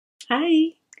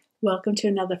Hi, welcome to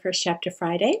another First Chapter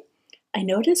Friday. I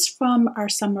noticed from our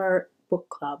summer book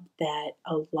club that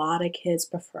a lot of kids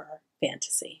prefer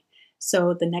fantasy.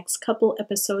 So the next couple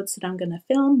episodes that I'm going to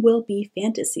film will be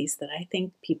fantasies that I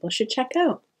think people should check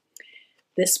out.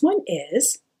 This one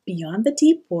is Beyond the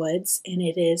Deep Woods, and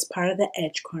it is part of the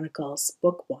Edge Chronicles,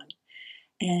 Book 1.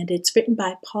 And it's written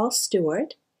by Paul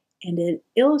Stewart, and it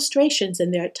illustrations,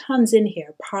 and there are tons in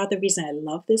here. Part of the reason I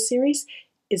love this series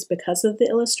is because of the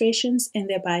illustrations, and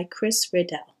they're by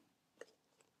Riddell.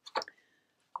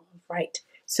 Right,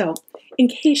 so in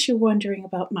case you're wondering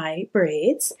about my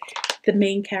braids, the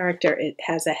main character, it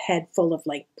has a head full of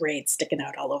like braids sticking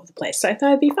out all over the place, so I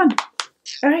thought it'd be fun.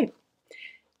 All right,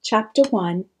 Chapter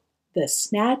 1, The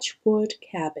Snatchwood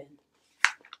Cabin.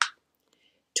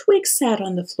 Twig sat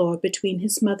on the floor between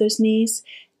his mother's knees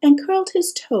and curled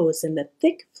his toes in the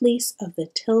thick fleece of the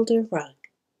tilde rug.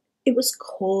 It was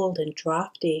cold and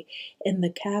draughty in the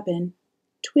cabin.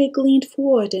 Twig leaned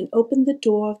forward and opened the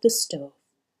door of the stove.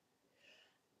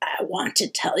 "I want to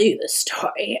tell you the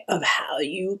story of how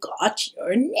you got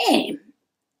your name,"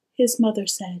 his mother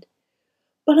said.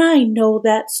 "But I know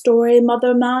that story,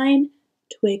 mother mine,"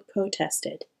 Twig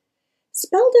protested.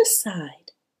 Spelda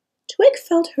sighed. Twig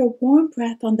felt her warm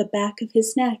breath on the back of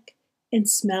his neck and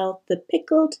smelled the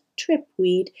pickled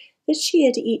tripweed that she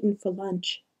had eaten for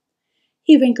lunch.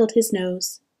 He wrinkled his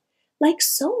nose. Like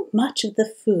so much of the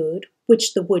food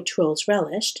which the wood trolls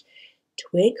relished,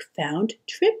 Twig found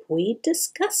tripweed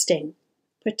disgusting,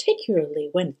 particularly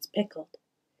when it's pickled.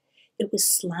 It was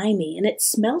slimy and it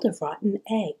smelled of rotten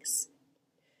eggs.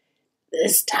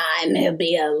 "This time he'll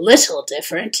be a little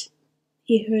different,"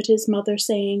 he heard his mother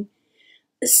saying.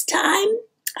 "This time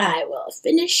I will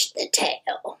finish the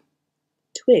tale."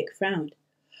 Twig frowned.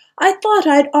 "I thought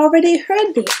I'd already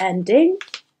heard the ending."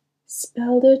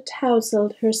 Spelda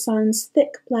tousled her son's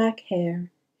thick black hair.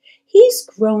 "He's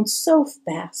grown so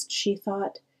fast," she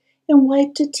thought, and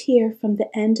wiped a tear from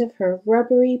the end of her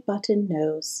rubbery button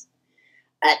nose.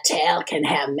 "A tale can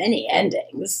have many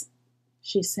endings,"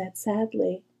 she said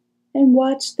sadly, and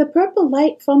watched the purple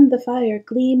light from the fire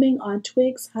gleaming on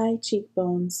Twig's high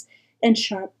cheekbones and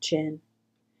sharp chin.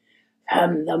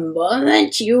 "From the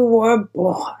moment you were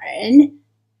born,"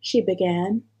 she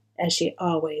began, as she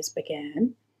always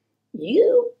began,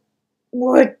 "you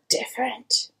were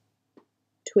different."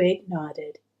 Twig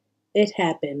nodded. It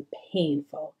had been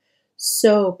painful,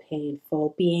 so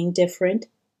painful being different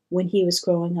when he was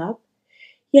growing up,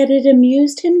 yet it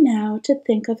amused him now to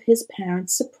think of his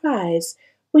parents' surprise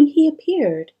when he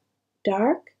appeared,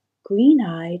 dark,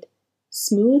 green-eyed,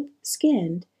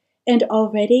 smooth-skinned, and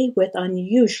already with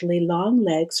unusually long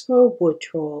legs for a wood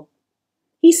troll.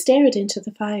 He stared into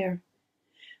the fire.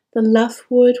 The luff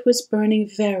wood was burning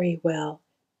very well.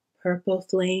 Purple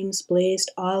flames blazed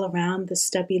all around the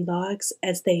stubby logs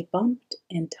as they bumped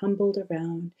and tumbled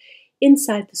around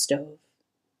inside the stove.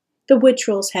 The wood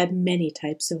trolls had many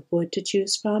types of wood to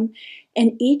choose from,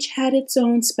 and each had its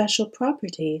own special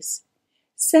properties.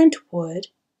 Scent wood,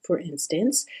 for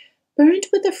instance, burned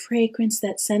with a fragrance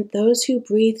that sent those who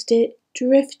breathed it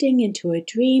drifting into a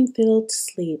dream-filled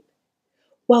sleep,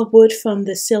 while wood from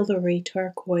the silvery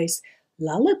turquoise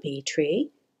lullaby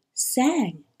tree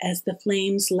sang as the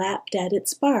flames lapped at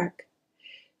its bark.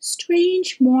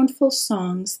 Strange, mournful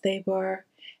songs they were,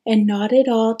 and not at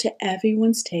all to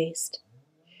everyone's taste.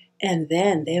 And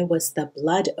then there was the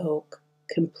blood oak,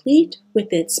 complete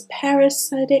with its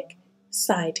parasitic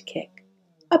sidekick,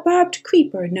 a barbed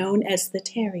creeper known as the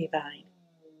Terry vine.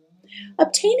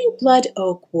 Obtaining blood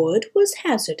oak wood was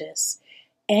hazardous.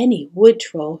 Any wood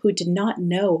troll who did not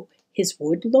know his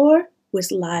wood lore was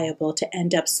liable to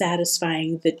end up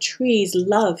satisfying the tree's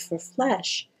love for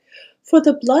flesh, for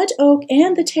the blood oak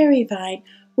and the Terry vine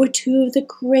were two of the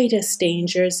greatest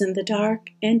dangers in the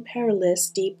dark and perilous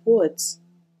deep woods.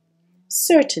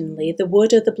 Certainly the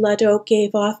wood of the blood oak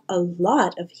gave off a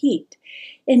lot of heat,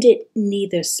 and it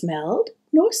neither smelled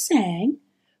nor sang,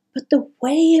 but the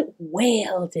way it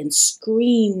wailed and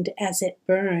screamed as it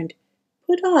burned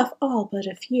put off all but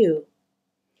a few.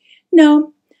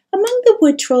 No, among the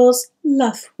wood trolls,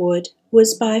 luff wood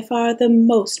was by far the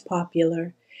most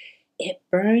popular. It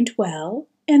burned well,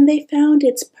 and they found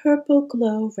its purple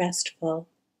glow restful.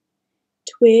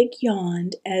 Twig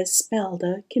yawned as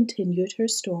Spelda continued her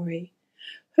story.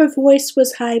 Her voice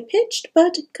was high-pitched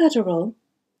but guttural.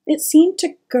 It seemed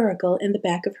to gurgle in the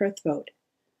back of her throat.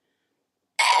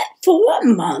 "At 4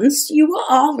 months you were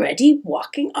already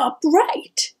walking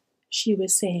upright," she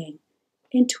was saying,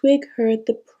 and Twig heard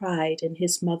the pride in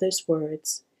his mother's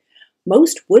words.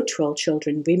 Most wood troll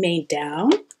children remained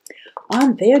down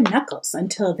on their knuckles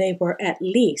until they were at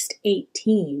least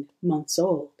 18 months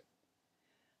old.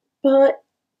 But,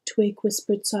 Twig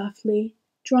whispered softly,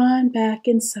 drawn back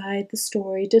inside the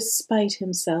story despite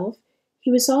himself,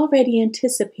 he was already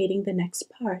anticipating the next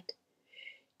part.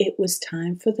 It was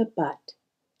time for the but.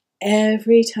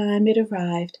 Every time it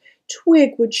arrived,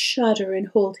 Twig would shudder and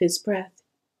hold his breath.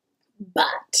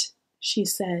 "But," she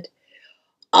said,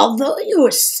 "although you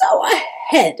were so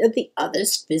ahead of the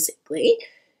others physically,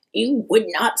 you would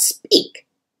not speak.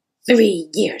 3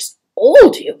 years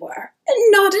old you were,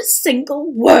 and not a single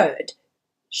word."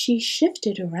 She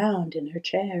shifted around in her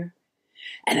chair.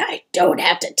 "And I don't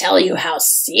have to tell you how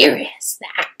serious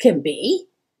that can be."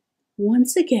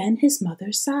 Once again his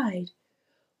mother sighed.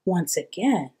 Once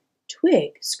again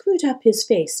Twig screwed up his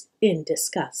face in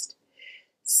disgust.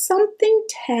 Something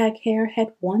Taghair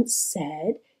had once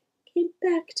said came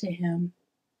back to him.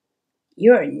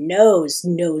 "Your nose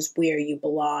knows where you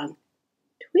belong."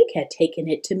 Twig had taken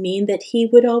it to mean that he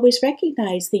would always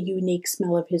recognize the unique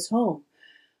smell of his home.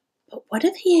 But what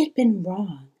if he had been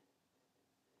wrong?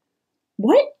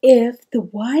 What if the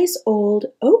wise old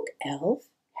oak elf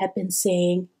had been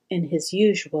saying, in his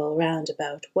usual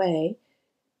roundabout way,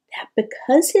 that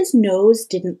because his nose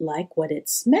didn't like what it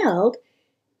smelled,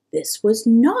 this was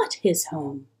not his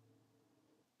home?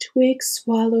 Twig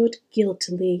swallowed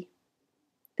guiltily.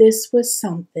 This was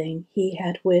something he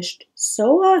had wished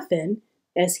so often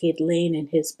as he had lain in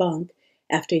his bunk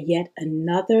after yet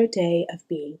another day of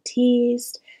being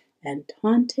teased and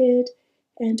taunted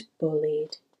and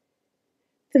bullied.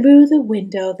 Through the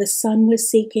window the sun was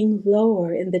sinking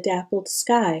lower in the dappled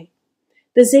sky.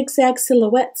 The zigzag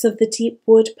silhouettes of the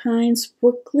deepwood pines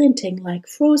were glinting like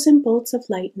frozen bolts of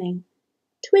lightning.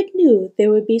 Twig knew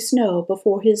there would be snow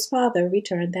before his father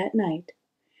returned that night.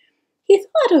 He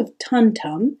thought of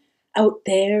Tum-Tum out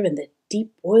there in the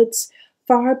deep woods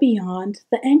far beyond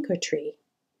the anchor tree.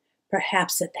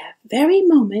 Perhaps at that very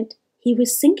moment he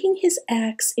was sinking his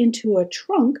axe into a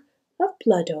trunk of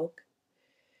blood oak.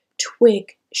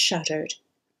 Twig shuddered.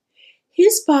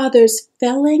 His father's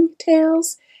felling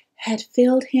tales had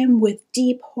filled him with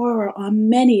deep horror on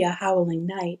many a howling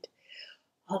night.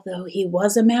 Although he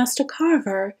was a master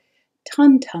carver,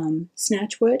 Tum-Tum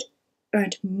Snatchwood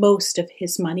earned most of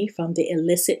his money from the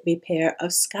illicit repair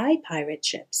of sky pirate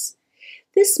ships.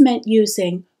 This meant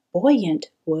using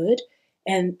buoyant wood,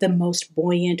 and the most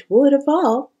buoyant wood of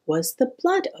all was the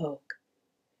blood oak.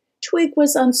 Twig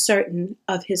was uncertain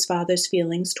of his father's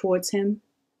feelings towards him.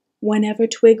 Whenever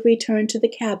Twig returned to the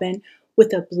cabin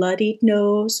with a bloodied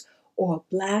nose or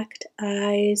blacked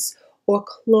eyes or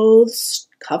clothes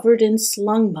covered in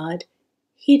slung mud,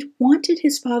 he'd wanted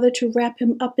his father to wrap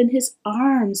him up in his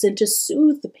arms and to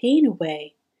soothe the pain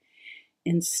away.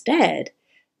 Instead,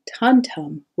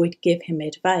 Tum-Tum would give him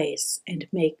advice and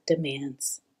make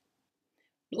demands.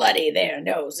 "Bloody their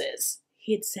noses,"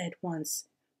 he'd said once,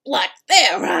 "black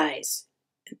their eyes,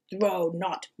 and throw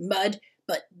not mud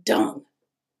but dung.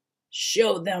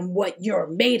 Show them what you're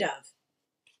made of."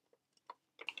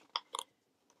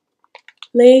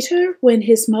 Later, when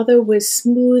his mother was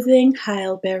smoothing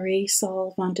hileberry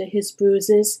salve onto his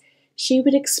bruises, she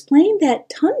would explain that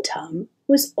Tum-Tum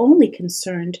was only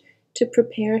concerned to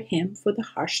prepare him for the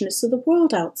harshness of the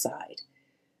world outside.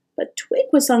 But Twig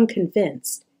was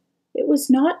unconvinced. It was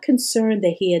not concern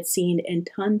that he had seen in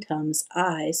Tum-Tum's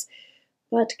eyes,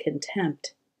 but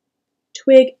contempt.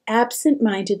 Twig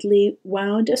absent-mindedly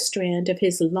wound a strand of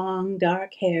his long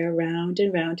dark hair round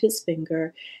and round his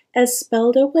finger as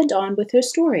Spelda went on with her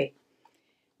story.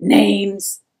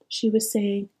 "Names," she was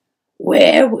saying.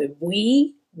 "Where would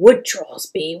we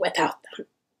woodtrolls be without them?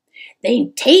 They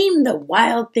tame the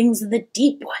wild things of the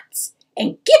deep woods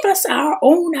and give us our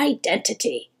own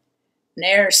identity.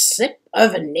 They're sip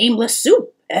of a nameless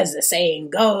soup, as the saying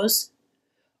goes.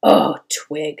 Oh,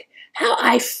 Twig, how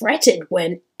I fretted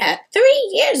when, at 3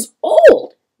 years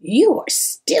old, you were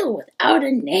still without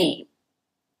a name."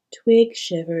 Twig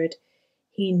shivered.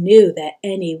 He knew that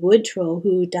any woodtroll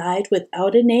who died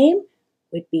without a name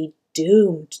would be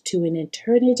doomed to an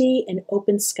eternity in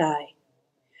open sky.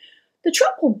 The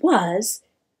trouble was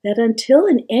that until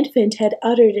an infant had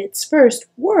uttered its first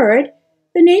word,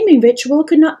 the naming ritual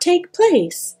could not take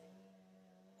place.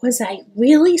 "Was I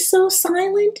really so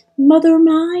silent, mother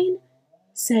mine?"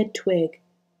 said Twig.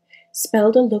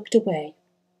 Spelda looked away.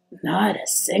 "Not a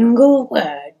single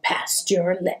word passed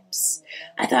your lips.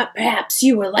 I thought perhaps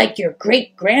you were like your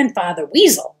great-grandfather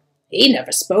Weasel. He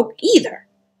never spoke either."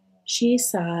 She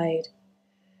sighed.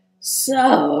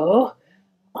 "So,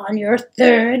 on your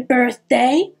 3rd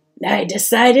birthday, I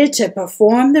decided to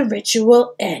perform the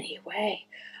ritual anyway.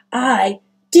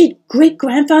 Did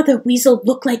great-grandfather Weasel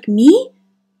look like me?"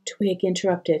 Twig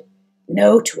interrupted.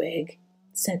 "No, Twig,"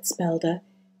 said Spelda.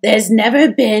 There's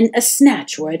never been a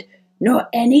Snatchwood, nor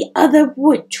any other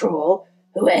wood troll,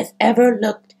 who has ever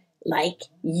looked like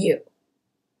you.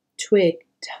 Twig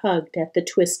tugged at the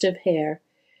twist of hair.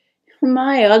 Am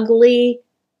I ugly?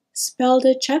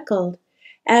 Spelda chuckled.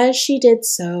 As she did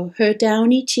so, her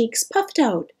downy cheeks puffed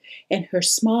out, and her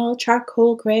small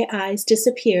charcoal-gray eyes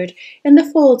disappeared in the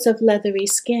folds of leathery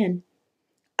skin.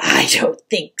 I don't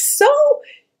think so,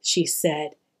 she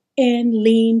said, and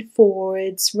leaned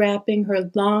forwards, wrapping her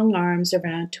long arms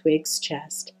around Twig's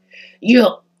chest.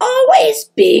 You'll always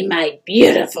be my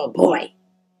beautiful boy.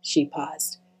 She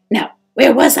paused. Now,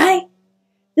 where was I?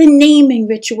 The naming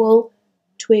ritual,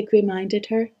 Twig reminded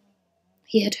her.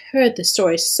 He had heard the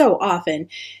story so often,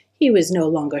 he was no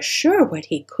longer sure what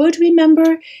he could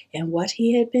remember and what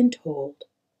he had been told.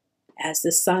 As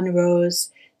the sun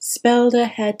rose, Spelda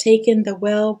had taken the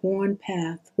well-worn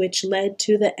path which led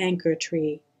to the anchor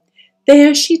tree.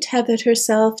 There she tethered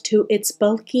herself to its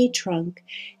bulky trunk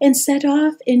and set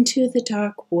off into the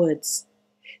dark woods.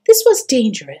 This was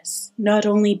dangerous, not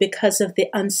only because of the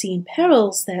unseen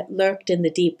perils that lurked in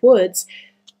the deep woods,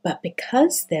 but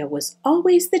because there was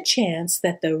always the chance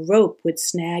that the rope would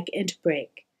snag and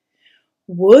break.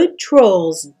 Wood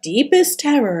Troll's deepest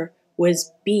terror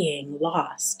was being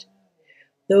lost.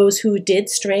 Those who did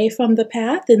stray from the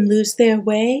path and lose their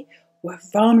way were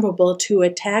vulnerable to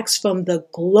attacks from the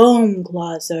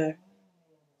Gloamglazer,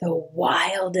 the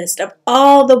wildest of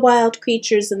all the wild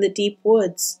creatures in the deep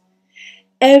woods.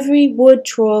 Every wood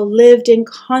troll lived in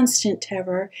constant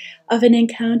terror of an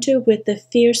encounter with the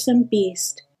fearsome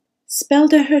beast.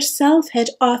 Spelda herself had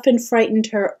often frightened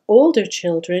her older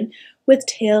children with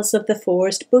tales of the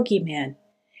forest boogeyman.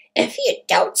 If you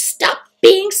don't stop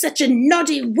being such a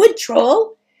naughty wood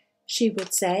troll, she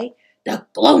would say, the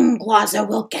Gloamglazer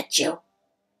will get you.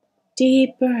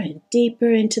 Deeper and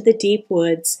deeper into the deep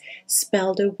woods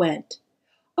Spelda went.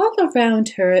 All around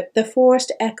her the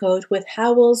forest echoed with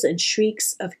howls and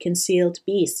shrieks of concealed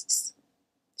beasts.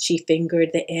 She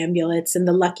fingered the amulets and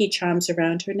the lucky charms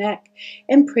around her neck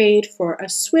and prayed for a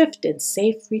swift and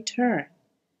safe return.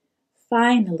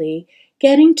 Finally,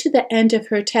 getting to the end of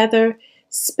her tether,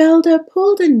 Spelda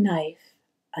pulled a knife,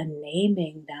 a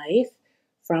naming knife,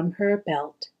 from her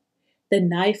belt. The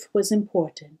knife was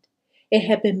important. It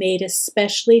had been made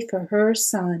especially for her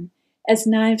son, as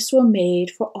knives were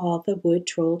made for all the wood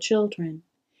troll children.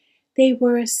 They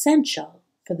were essential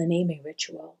for the naming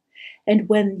ritual, and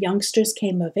when youngsters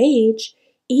came of age,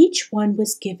 each one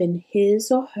was given his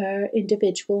or her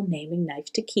individual naming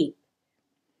knife to keep.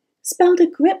 Spelda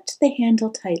gripped the handle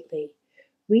tightly,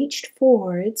 reached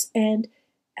forwards, and,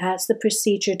 as the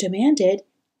procedure demanded,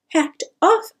 hacked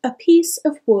off a piece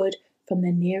of wood from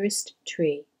the nearest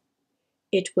tree.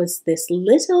 It was this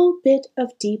little bit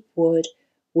of deep wood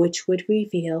which would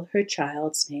reveal her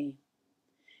child's name.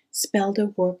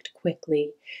 Spelda worked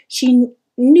quickly. She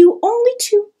knew only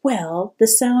too well the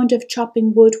sound of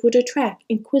chopping wood would attract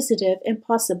inquisitive and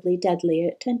possibly deadly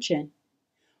attention.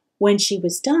 When she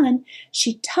was done,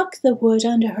 she tucked the wood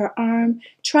under her arm,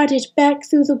 trotted back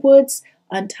through the woods,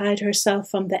 untied herself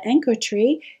from the anchor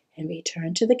tree, and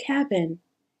returned to the cabin.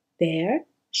 There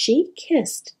she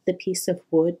kissed the piece of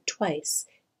wood twice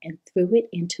and threw it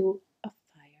into a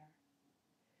fire.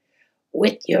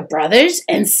 With your brothers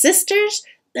and sisters,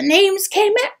 the names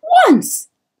came at once,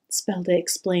 Spelda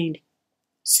explained.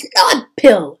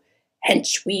 Snodpill,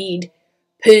 Henchweed,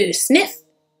 Pooh Sniff,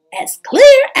 as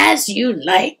clear as you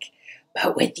like.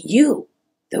 But with you,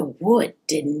 the wood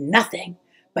did nothing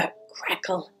but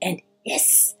crackle and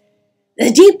hiss. The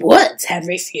deep woods have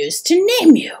refused to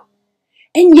name you.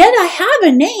 And yet I have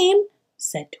a name,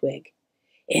 said Twig.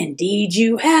 Indeed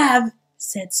you have,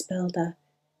 said Spelda,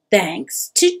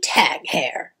 thanks to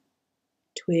Taghair.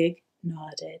 Twig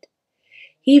nodded.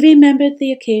 He remembered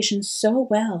the occasion so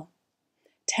well.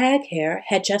 Taghair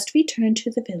had just returned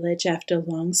to the village after a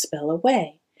long spell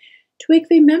away. Twig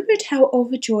remembered how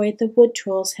overjoyed the wood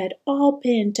trolls had all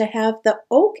been to have the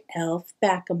oak elf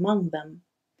back among them.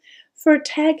 For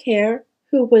Taghair,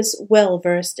 who was well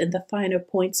versed in the finer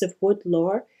points of wood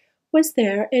lore, was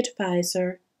their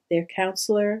adviser, their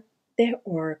counselor, their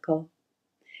oracle.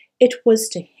 It was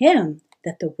to him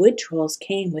that the wood trolls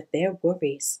came with their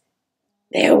worries.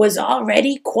 There was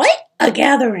already quite a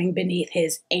gathering beneath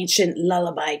his ancient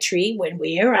lullaby tree when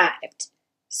we arrived,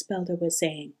 Spelda was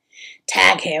saying.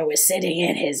 Taghair was sitting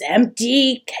in his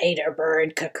empty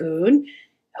caterbird cocoon,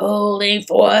 holding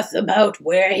forth about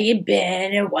where he'd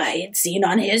been and what he'd seen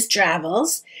on his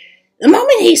travels. The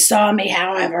moment he saw me,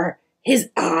 however, his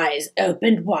eyes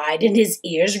opened wide and his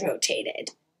ears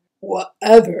rotated.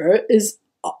 Whatever is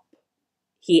up?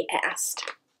 He asked.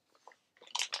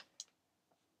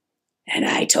 And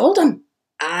I told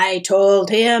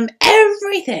him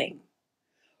everything.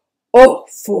 "Oh,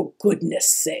 for goodness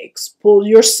sakes, pull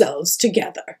yourselves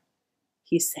together,"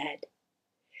 he said.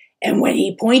 And when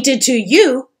he pointed to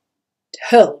you,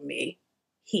 "Tell me,"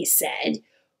 he said,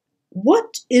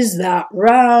 "what is that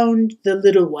round the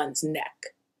little one's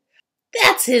neck?"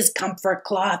 "That's his comfort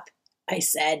cloth," I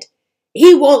said.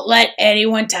 "He won't let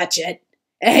anyone touch it.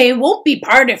 He won't be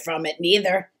parted from it,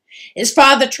 neither. His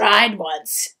father tried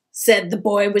once, said the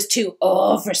boy was too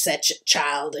old for such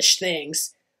childish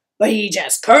things. But he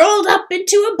just curled up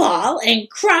into a ball and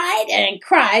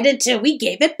cried until we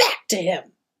gave it back to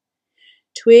him."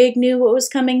 Twig knew what was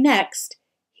coming next.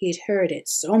 He'd heard it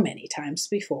so many times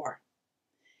before.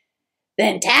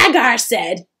 Then Tagar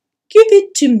said, "Give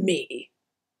it to me,"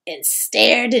 and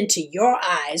stared into your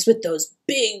eyes with those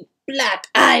big black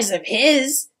eyes of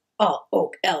his. All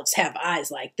oak elves have eyes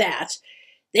like that.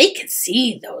 They can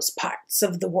see those parts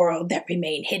of the world that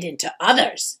remain hidden to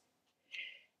others.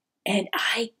 "And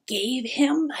I gave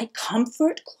him my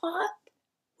comfort cloth,"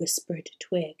 whispered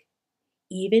Twig.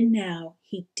 Even now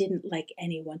he didn't like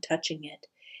anyone touching it,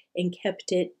 and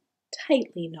kept it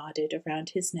tightly knotted around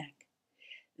his neck.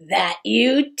 "That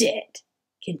you did,"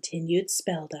 continued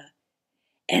Spelda,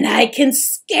 "and I can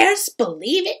scarce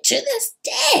believe it to this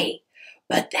day.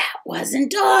 But that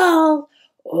wasn't all.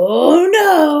 Oh,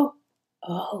 no."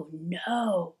 "Oh,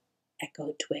 no,"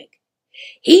 echoed Twig.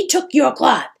 "He took your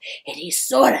cloth, and he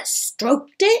sort of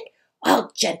stroked it,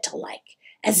 all gentle-like,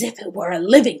 as if it were a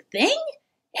living thing,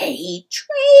 and he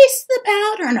traced the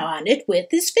pattern on it with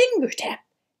his fingertip,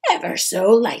 ever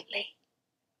so lightly.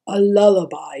 "A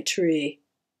lullaby tree,"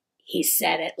 he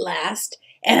said at last,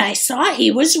 and I saw he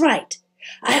was right.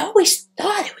 I always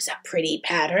thought it was a pretty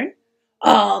pattern,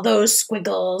 all those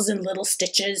squiggles and little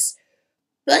stitches.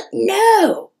 But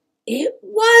no, it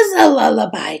was a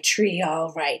lullaby tree,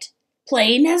 all right,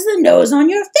 plain as the nose on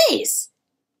your face."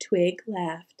 Twig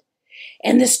laughed.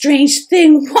 "And the strange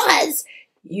thing was,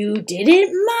 you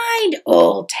didn't mind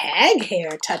old Tag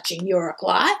Hair touching your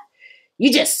cloth.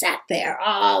 You just sat there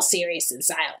all serious and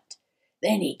silent.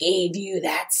 Then he gave you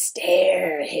that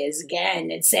stare of his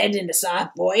again and said in a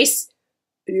soft voice,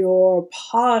 'You're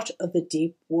part of the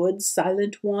Deepwoods,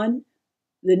 Silent One.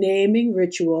 The naming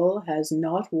ritual has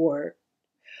not worked,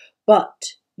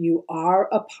 but you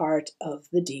are a part of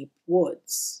the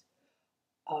Deepwoods.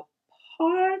 A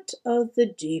part of the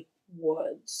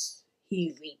Deepwoods,'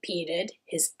 he repeated,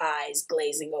 his eyes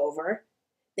glazing over.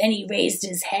 Then he raised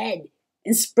his head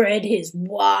and spread his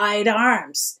wide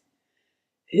arms.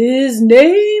 'His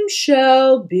name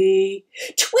shall be—'"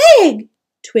 "Twig!"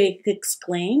 Twig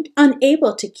exclaimed,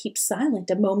 unable to keep silent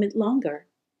a moment longer.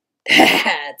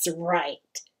 "That's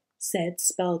right," said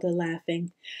Spelda,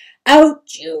 laughing.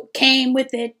 "Out you came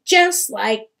with it just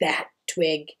like that,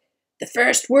 Twig. The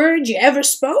first word you ever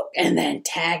spoke, and then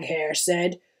Tag Hair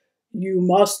said, 'You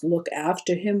must look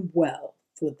after him well,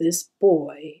 for this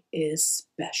boy is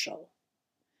special.'"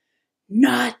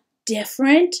 Not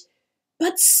different,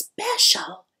 but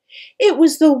special. It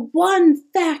was the one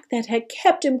fact that had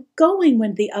kept him going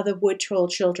when the other woodtroll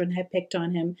children had picked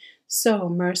on him so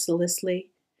mercilessly.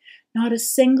 Not a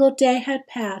single day had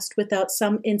passed without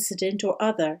some incident or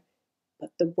other,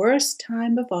 but the worst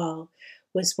time of all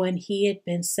was when he had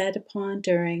been set upon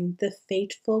during the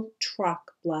fateful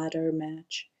trock bladder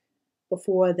match.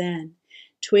 Before then,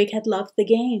 Twig had loved the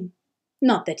game.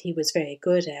 Not that he was very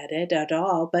good at it at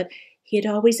all, but he had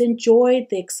always enjoyed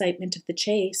the excitement of the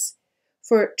chase,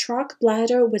 for trock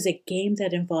bladder was a game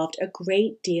that involved a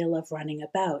great deal of running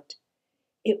about.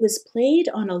 It was played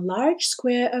on a large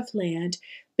square of land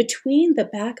between the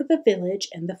back of a village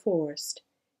and the forest.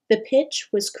 The pitch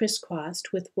was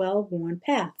crisscrossed with well-worn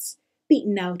paths,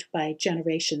 beaten out by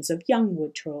generations of young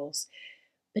wood trolls.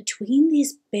 Between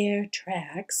these bare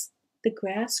tracks, the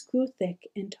grass grew thick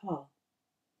and tall.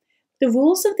 The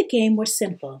rules of the game were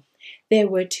simple. There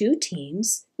were 2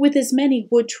 teams, with as many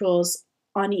wood trolls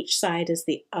on each side as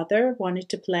the other wanted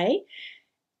to play,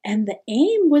 and the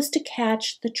aim was to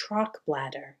catch the trock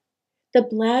bladder, the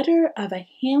bladder of a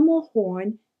hamel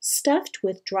horn stuffed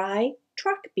with dry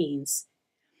trock beans,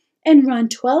 and run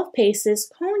 12 paces,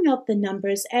 calling out the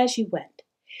numbers as you went.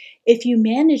 If you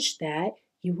managed that,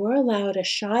 you were allowed a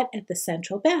shot at the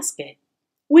central basket,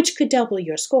 which could double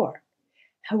your score.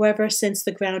 However, since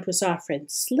the ground was often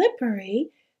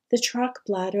slippery, the trock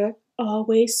bladder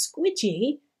always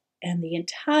squidgy, and the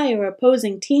entire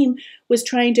opposing team was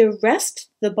trying to wrest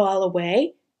the ball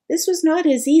away, this was not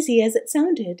as easy as it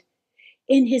sounded.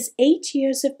 In his 8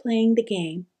 years of playing the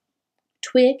game,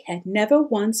 Twig had never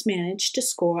once managed to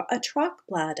score a trock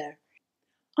bladder.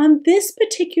 On this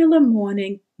particular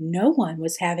morning, no one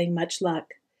was having much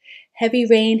luck. Heavy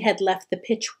rain had left the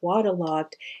pitch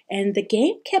waterlogged, and the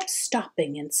game kept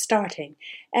stopping and starting,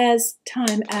 as,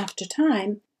 time after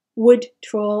time,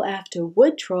 woodtroll after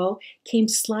woodtroll came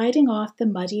sliding off the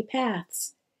muddy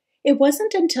paths. It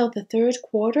wasn't until the third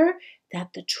quarter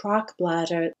that the trock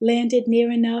bladder landed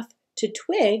near enough to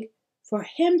Twig for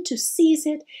him to seize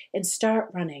it and start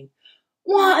running.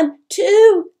 1,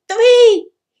 2, 3,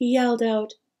 he yelled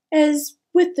out, as,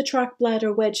 with the trock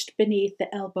bladder wedged beneath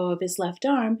the elbow of his left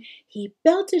arm, he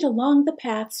belted along the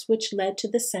paths which led to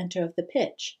the center of the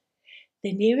pitch.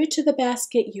 The nearer to the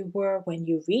basket you were when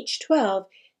you reached 12,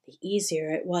 the easier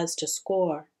it was to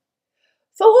score.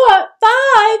 4,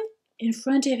 5! In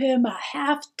front of him, a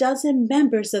half-dozen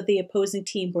members of the opposing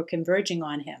team were converging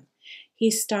on him. He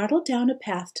startled down a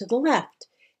path to the left.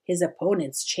 His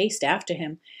opponents chased after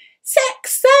him.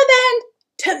 6, 7!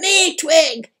 To me,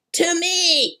 Twig! To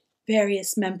me!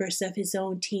 Various members of his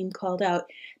own team called out,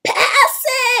 Pass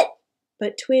it!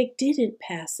 But Twig didn't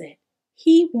pass it.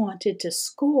 He wanted to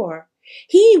score.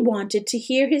 He wanted to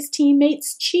hear his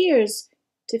teammates' cheers,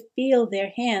 to feel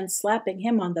their hands slapping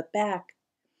him on the back.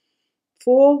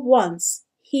 For once,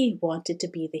 he wanted to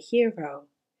be the hero.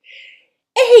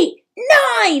 8,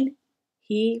 9!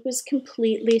 He was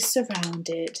completely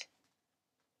surrounded.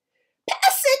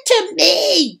 Pass it to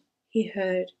me! He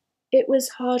heard. It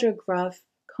was Hottergruff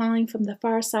calling from the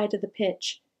far side of the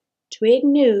pitch. Twig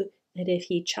knew that if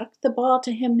he chucked the ball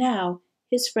to him now,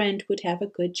 his friend would have a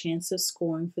good chance of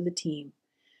scoring for the team.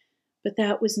 But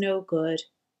that was no good.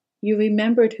 You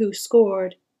remembered who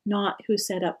scored, not who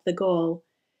set up the goal.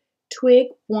 Twig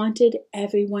wanted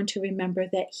everyone to remember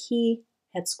that he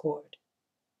had scored.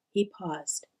 He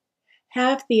paused.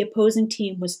 Half the opposing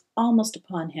team was almost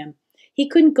upon him. He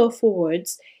couldn't go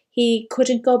forwards. He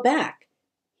couldn't go back.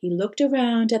 He looked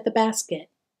around at the basket.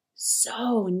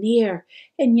 So near,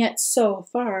 and yet so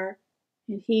far.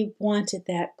 And he wanted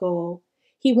that goal.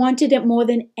 He wanted it more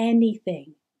than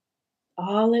anything.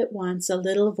 All at once, a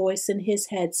little voice in his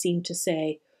head seemed to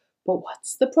say, But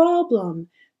what's the problem?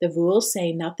 The rules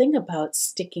say nothing about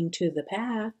sticking to the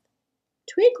path.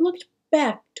 Twig looked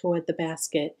back toward the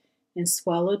basket and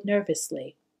swallowed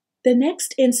nervously. The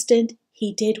next instant,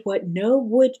 he did what no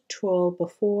wood troll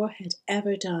before had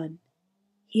ever done.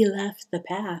 He left the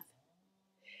path.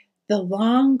 The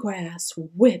long grass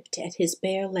whipped at his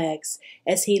bare legs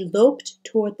as he loped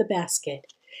toward the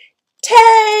basket.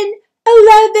 10,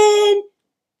 11,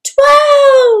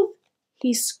 12!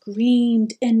 He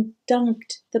screamed and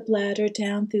dunked the bladder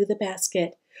down through the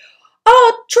basket.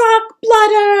 A trock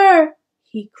bladder!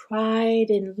 He cried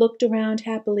and looked around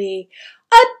happily.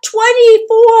 A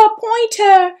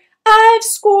 24-pointer! I've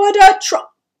scored a trock...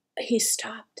 He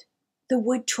stopped. The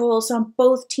wood trolls on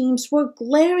both teams were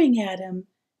glaring at him.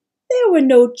 There were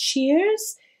no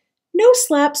cheers, no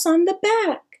slaps on the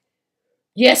back.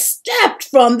 You stepped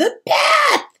from the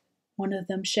path! One of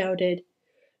them shouted.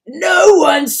 No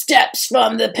one steps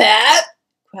from the path!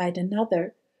 Cried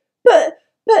another. But,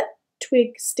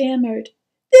 Twig stammered.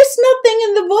 There's nothing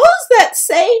in the rules that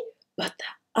say... But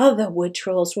the other wood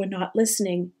trolls were not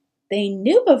listening. They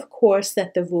knew, of course,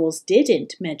 that the rules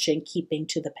didn't mention keeping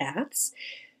to the paths.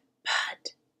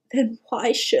 But then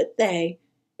why should they?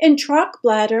 In trock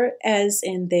bladder, as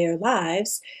in their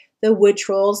lives, the wood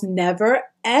trolls never,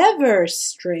 ever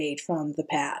strayed from the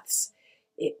paths.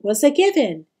 It was a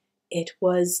given. It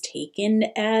was taken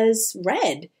as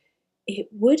read. It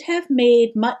would have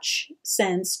made much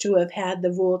sense to have had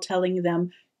the rule telling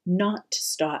them not to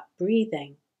stop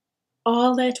breathing.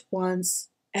 All at once,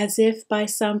 as if by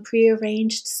some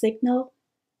prearranged signal,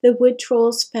 the wood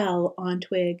trolls fell on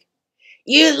Twig.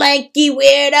 You lanky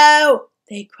weirdo!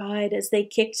 They cried as they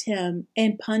kicked him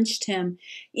and punched him.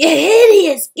 You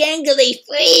hideous gangly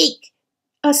freak!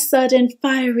 A sudden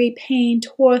fiery pain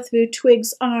tore through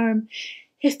Twig's arm.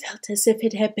 It felt as if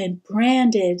it had been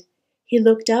branded. He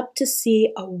looked up to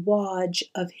see a wodge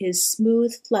of his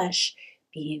smooth flesh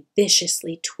being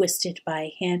viciously twisted by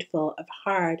a handful of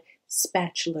hard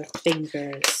spatula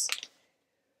fingers.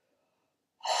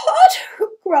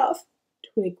 Hottergruff,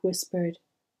 Twig whispered.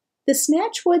 The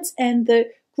Snatchwoods and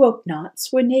the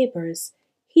Gropeknots were neighbors.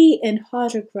 He and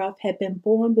Hottergruff had been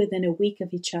born within a week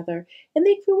of each other, and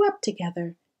they grew up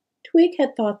together. Twig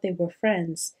had thought they were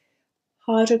friends.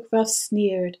 Hottergruff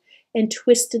sneered and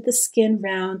twisted the skin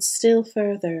round still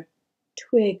further.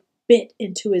 Twig bit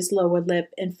into his lower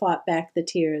lip and fought back the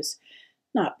tears,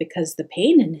 not because the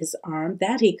pain in his arm,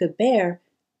 that he could bear,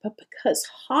 but because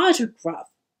Hottergruff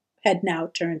had now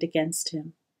turned against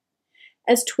him.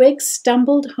 As Twig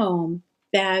stumbled home,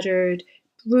 battered,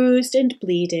 bruised, and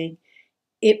bleeding,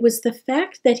 It was the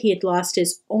fact that he had lost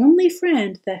his only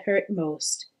friend that hurt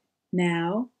most.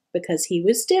 Now, because he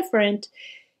was different,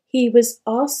 he was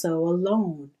also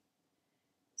alone.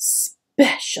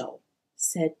 "Special,"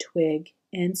 said Twig,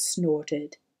 and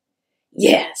snorted.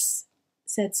 "Yes,"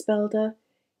 said Spelda.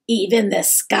 "Even the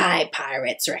sky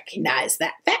pirates recognized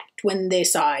that fact when they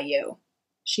saw you,"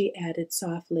 she added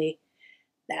softly.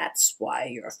 "That's why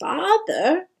your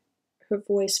father—" her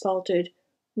voice faltered.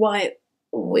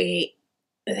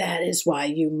 That is why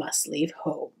you must leave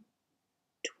home."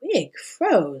 Twig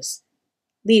froze.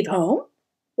 Leave home?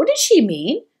 What did she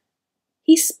mean?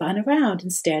 He spun around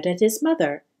and stared at his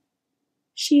mother.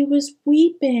 She was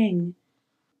weeping.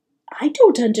 "I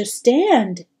don't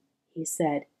understand," he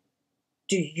said.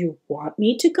 "Do you want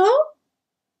me to go?"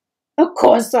 "Of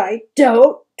course I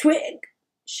don't, Twig,"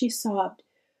 she sobbed.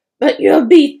 "But you'll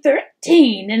be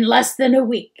 13 in less than a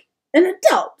week, an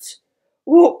adult.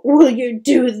 What will you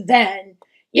do then?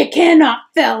 You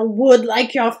cannot fell wood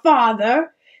like your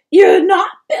father. You're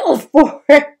not built for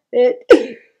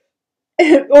it.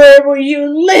 Where will you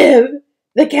live?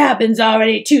 The cabin's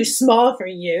already too small for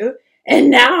you, and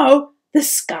now the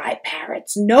sky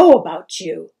pirates know about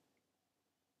you."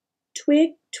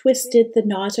 Twig twisted the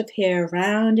knot of hair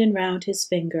round and round his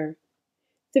finger.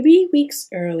 3 weeks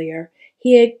earlier,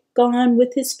 he had gone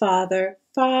with his father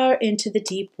far into the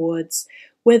deep woods,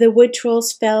 where the wood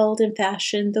trolls felled and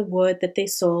fashioned the wood that they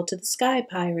sold to the sky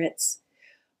pirates.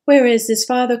 Whereas his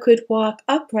father could walk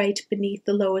upright beneath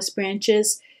the lowest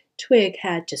branches, Twig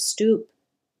had to stoop.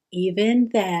 Even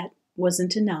that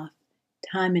wasn't enough.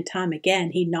 Time and time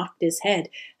again he knocked his head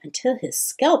until his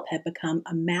scalp had become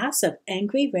a mass of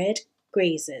angry red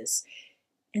grazes.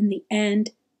 In the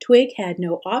end, Twig had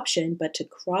no option but to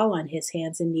crawl on his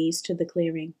hands and knees to the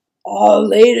clearing. "Our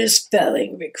latest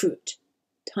felling recruit,"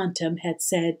 Tontum had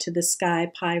said to the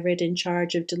sky pirate in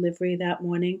charge of delivery that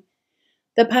morning.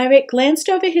 The pirate glanced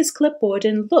over his clipboard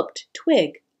and looked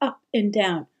Twig up and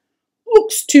down.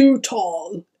 "Looks too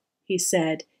tall," he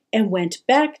said, and went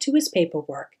back to his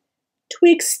paperwork.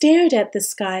 Twig stared at the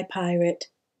sky pirate.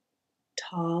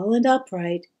 Tall and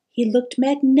upright, he looked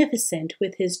magnificent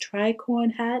with his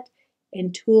tricorn hat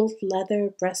and tooled leather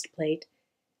breastplate,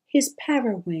 his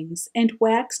parrot-wings and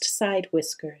waxed side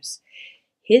whiskers.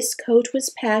 His coat was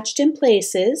patched in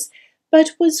places,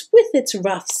 but was with its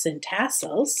ruffs and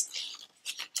tassels.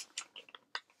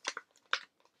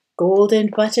 Golden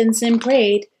buttons and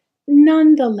braid,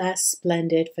 none the less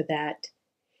splendid for that.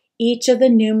 Each of the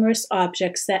numerous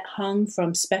objects that hung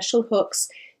from special hooks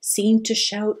seemed to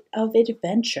shout of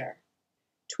adventure.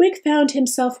 Twig found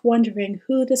himself wondering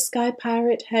who the sky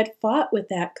pirate had fought with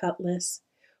that cutlass,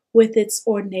 with its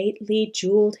ornately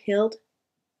jeweled hilt,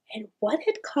 and what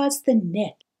had caused the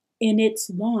nick in its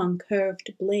long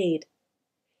curved blade.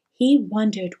 He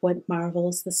wondered what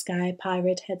marvels the sky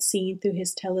pirate had seen through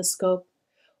his telescope,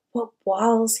 what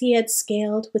walls he had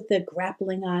scaled with the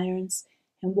grappling irons,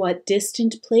 and what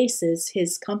distant places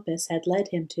his compass had led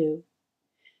him to.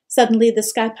 Suddenly the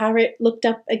sky pirate looked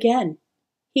up again.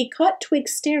 He caught Twig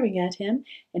staring at him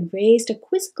and raised a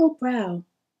quizzical brow.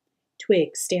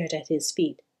 Twig stared at his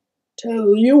feet.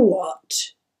 "Tell you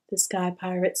what," the sky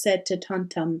pirate said to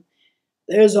Tontum.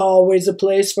 "There's always a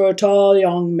place for a tall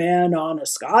young man on a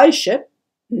sky ship."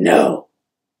 "No,"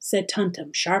 said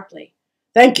Tontum sharply.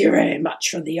 "Thank you very much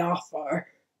for the offer,"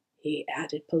 he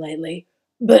added politely,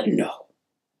 "but no."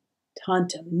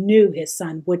 Tontum knew his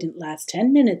son wouldn't last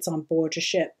 10 minutes on board a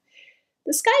ship.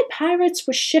 The sky pirates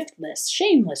were shiftless,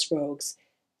 shameless rogues.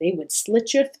 They would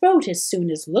slit your throat as soon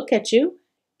as look at you.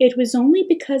 It was only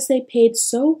because they paid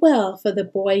so well for the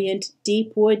buoyant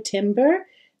deep wood timber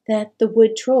that the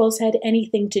wood trolls had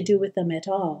anything to do with them at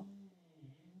all.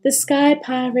 The sky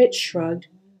pirate shrugged.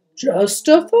 "Just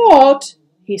a thought,"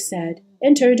 he said,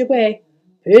 and turned away.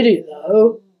 "Pity,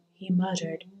 though," he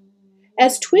muttered.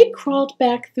 As Twig crawled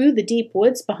back through the deep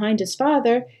woods behind his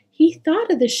father, he thought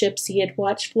of the ships he had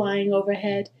watched flying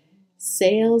overhead,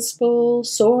 sails full,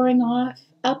 soaring off,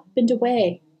 up and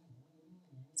away.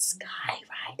 "Sky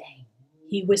riding,"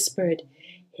 he whispered,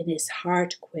 and his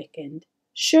heart quickened.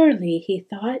 Surely, he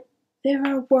thought, there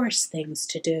are worse things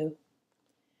to do.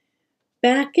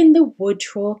 Back in the wood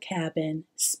troll cabin,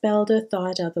 Spelda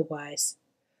thought otherwise.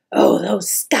 "Oh, those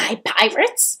sky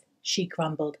pirates," she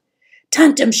grumbled.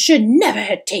 "Tontum should never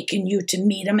have taken you to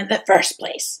meet 'em in the first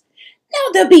place.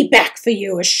 Now they'll be back for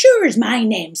you as sure as my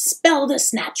name's Spelda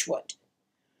Snatchwood."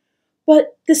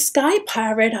 "But the sky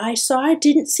pirate I saw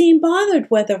didn't seem bothered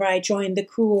whether I joined the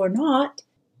crew or not,"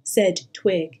 said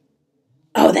Twig.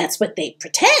 "Oh, that's what they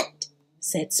pretend,"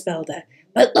 said Spelda.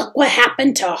 "But look what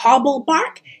happened to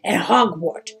Hobblebark and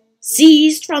Hogwart.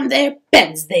 Seized from their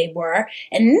beds they were,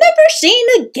 and never seen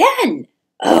again.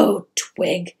 Oh,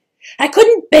 Twig, I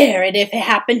couldn't bear it if it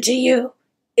happened to you.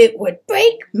 It would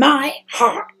break my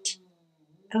heart.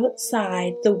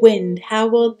 Outside, the wind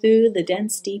howled through the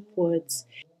dense deep woods.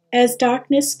 As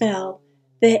darkness fell,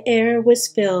 the air was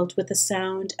filled with the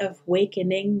sound of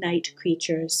wakening night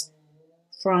creatures.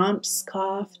 Fromps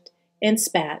coughed and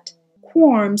spat.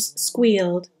 Quarms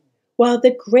squealed, while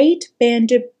the great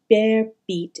banded bear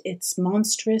beat its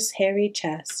monstrous hairy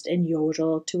chest and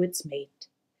yodeled to its mate.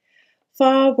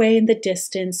 Far away in the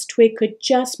distance, Twig could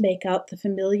just make out the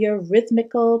familiar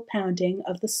rhythmical pounding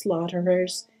of the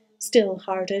slaughterers, still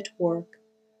hard at work.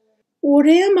 "What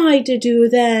am I to do,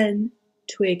 then?"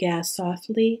 Twig asked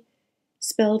softly.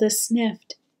 Spelda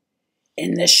sniffed.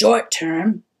 In the short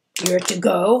term, you're to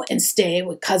go and stay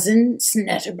with Cousin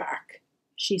Snetterbark,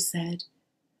 she said.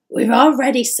 We've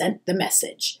already sent the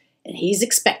message, and he's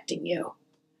expecting you.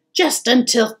 Just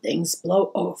until things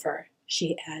blow over,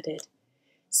 she added.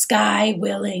 Sky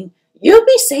willing, you'll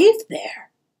be safe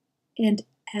there. And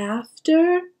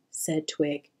after, said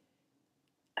Twig,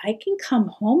 I can come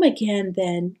home again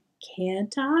then,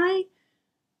 can't I?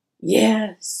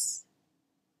 Yes,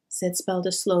 said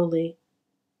Spelda slowly.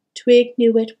 Twig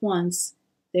knew at once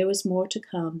there was more to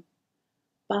come.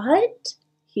 But,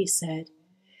 he said.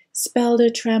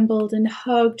 Spelda trembled and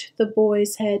hugged the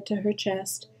boy's head to her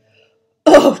chest.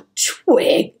 Oh,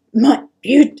 Twig, my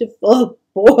beautiful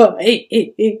boy,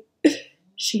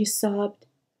 she sobbed.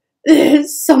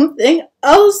 There's something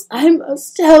else I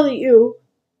must tell you.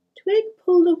 Twig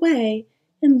pulled away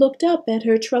and looked up at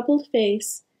her troubled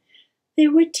face.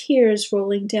 There were tears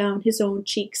rolling down his own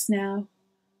cheeks now.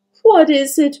 What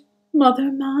is it,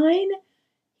 mother mine?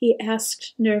 He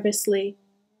asked nervously.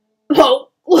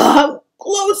 Oh, come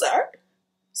closer,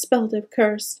 Spelda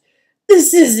cursed.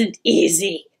 This isn't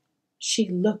easy. She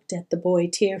looked at the boy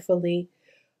tearfully.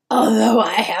 Although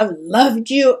I have loved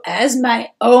you as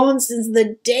my own since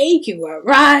the day you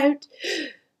arrived,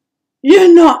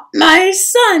 you're not my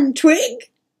son, Twig,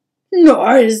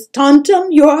 nor is Tontum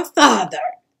your father.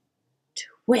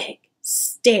 Twig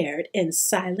stared in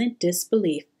silent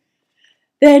disbelief.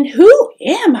 Then who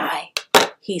am I?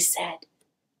 He said.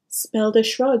 Spelda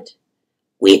shrugged.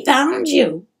 We found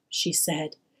you, she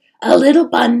said, a little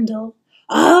bundle,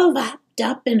 all wrapped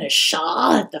up in a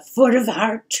shawl at the foot of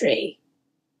our tree.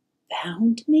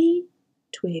 Found me?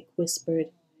 Twig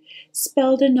whispered.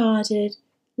 Spelda nodded,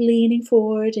 leaning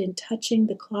forward and touching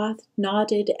the cloth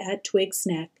knotted at Twig's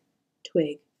neck.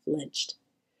 Twig flinched.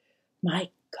 My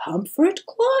comfort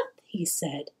cloth? He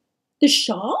said. The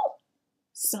shawl?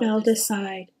 Spelda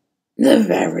sighed. The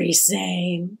very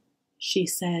same, she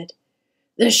said.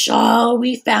 The shawl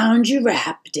we found you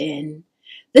wrapped in.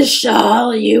 The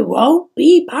shawl you won't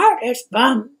be parted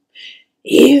from,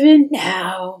 even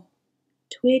now.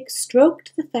 Twig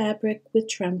stroked the fabric with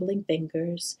trembling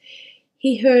fingers.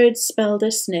 He heard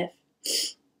Spelda sniff.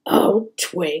 Oh,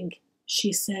 Twig,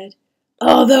 she said,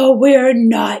 although we're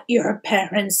not your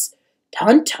parents,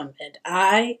 Tontum and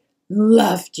I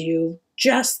loved you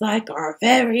just like our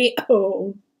very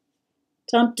own.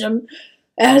 Tontum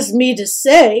asked me to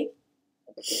say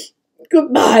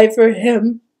goodbye for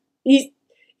him.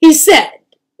 He said,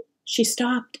 she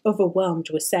stopped, overwhelmed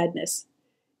with sadness.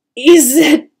 He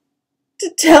said to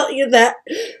tell you that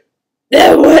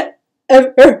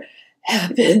whatever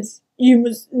happens, you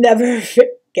must never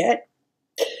forget.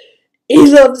 He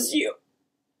loves you.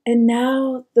 And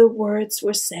now the words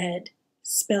were said.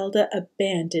 Spelda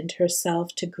abandoned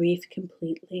herself to grief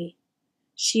completely.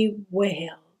 She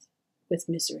wailed with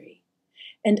misery,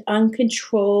 and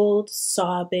uncontrolled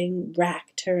sobbing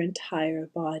racked her entire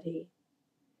body.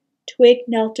 Twig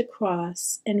knelt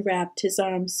across and wrapped his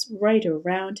arms right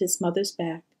around his mother's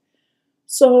back.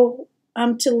 So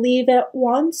I'm to leave at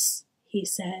once, he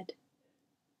said.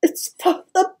 It's for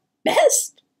the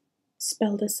best,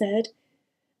 Spelda said.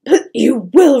 But you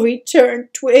will return,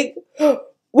 Twig,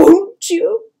 won't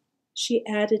you? She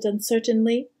added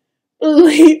uncertainly.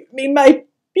 Believe me, my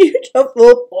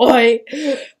beautiful boy,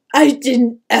 I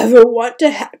didn't ever want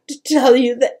to have to tell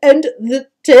you the end of the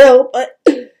tale, but...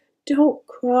 Don't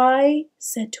cry,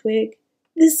 said Twig.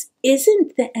 This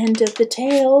isn't the end of the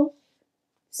tale.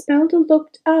 Spelda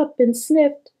looked up and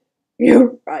sniffed.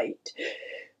 You're right,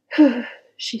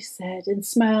 she said, and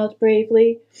smiled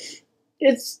bravely.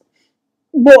 It's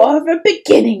more of a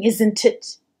beginning, isn't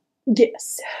it?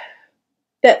 Yes,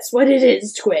 that's what it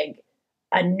is, Twig.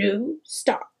 A new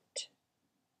start.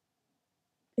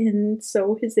 And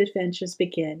so his adventures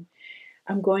begin.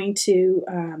 I'm going to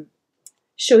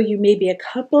show you maybe a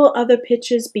couple other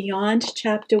pictures beyond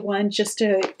chapter 1 just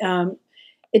to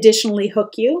additionally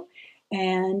hook you.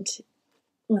 And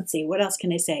let's see, what else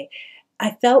can I say?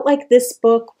 I felt like this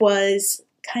book was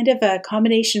kind of a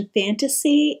combination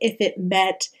fantasy if it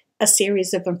met a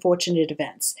series of unfortunate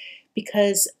events,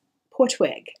 because poor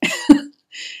Twig.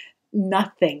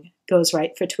 Nothing goes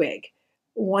right for Twig.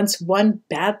 Once one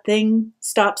bad thing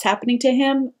stops happening to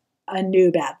him, a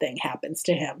new bad thing happens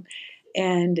to him.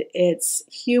 And it's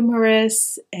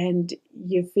humorous, and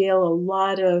you feel a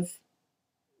lot of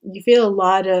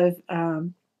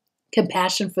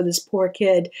compassion for this poor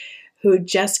kid who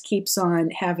just keeps on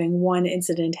having one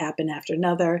incident happen after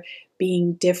another,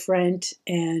 being different.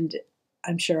 And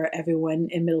I'm sure everyone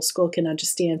in middle school can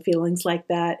understand feelings like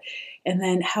that. And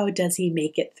then how does he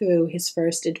make it through his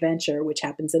first adventure, which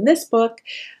happens in this book?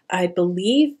 I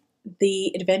believe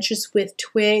the adventures with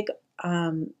Twig,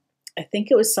 I think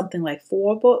it was something like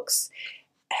 4 books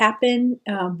happen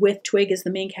with Twig as the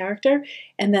main character.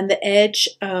 And then the Edge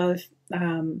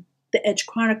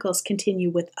Chronicles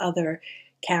continue with other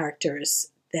characters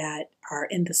that are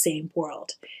in the same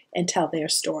world and tell their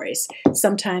stories,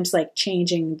 sometimes like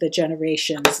changing the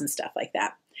generations and stuff like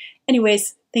that.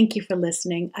 Anyways, thank you for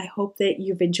listening. I hope that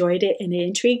you've enjoyed it and it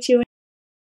intrigued you.